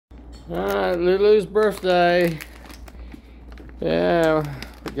Alright, Lulu's birthday. Yeah,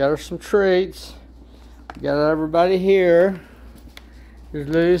 we got her some treats. We got everybody here. There's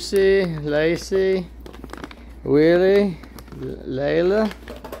Lucy, Lacey, Willie, Layla.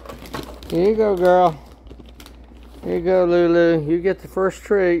 Here you go, girl. Here you go, Lulu. You get the first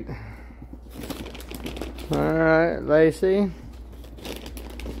treat. Alright, Lacey.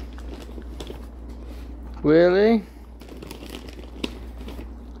 Willie.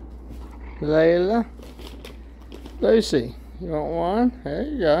 Layla. Lucy. You want one? There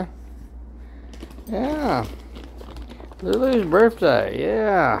you go. Yeah. Lulu's birthday.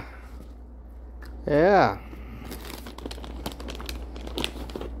 Yeah. Yeah.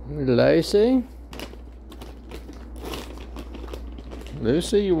 Lacey.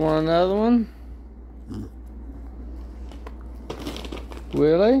 Lucy, you want another one?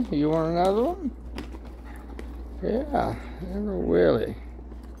 Willie, you want another one? Yeah, and Willie.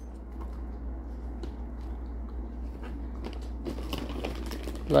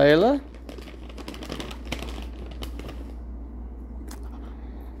 Layla.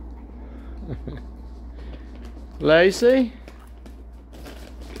 Lacey.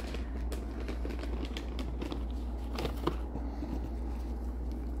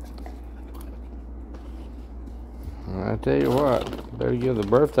 I tell you what, better give the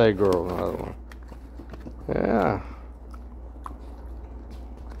birthday girl another one. Yeah.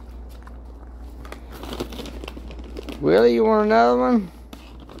 Willie, you want another one?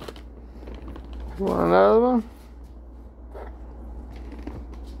 You want another one?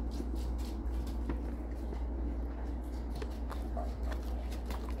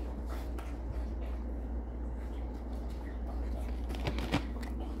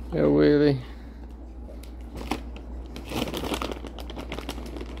 Yeah, Willie.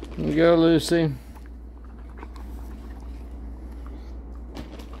 Here you go, Lucy. Here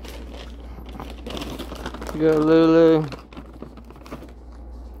you go, Lulu.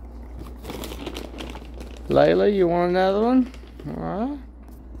 Layla, you want another one? Alright.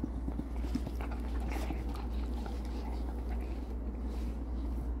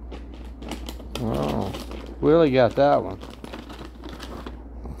 Oh, Willie got that one.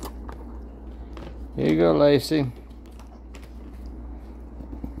 Here you go, Lacey.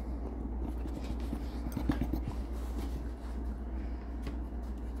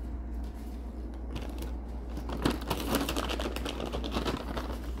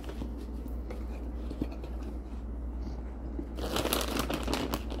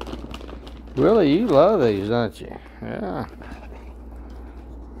 Willie, you love these, don't you? Yeah.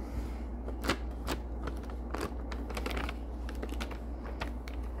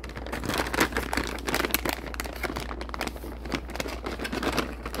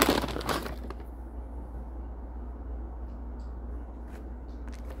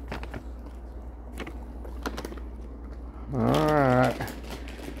 Alright.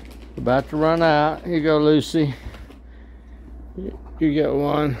 About to run out. Here you go, Lucy. You get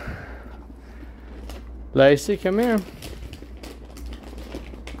one. Lacey, come here.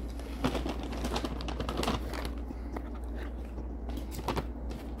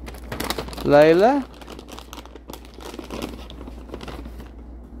 Layla.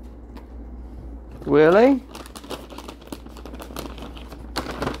 Willie.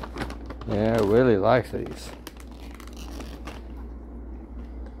 Yeah, Willie likes these.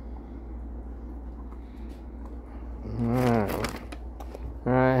 Alright.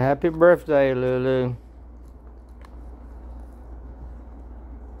 Alright, happy birthday, Lulu.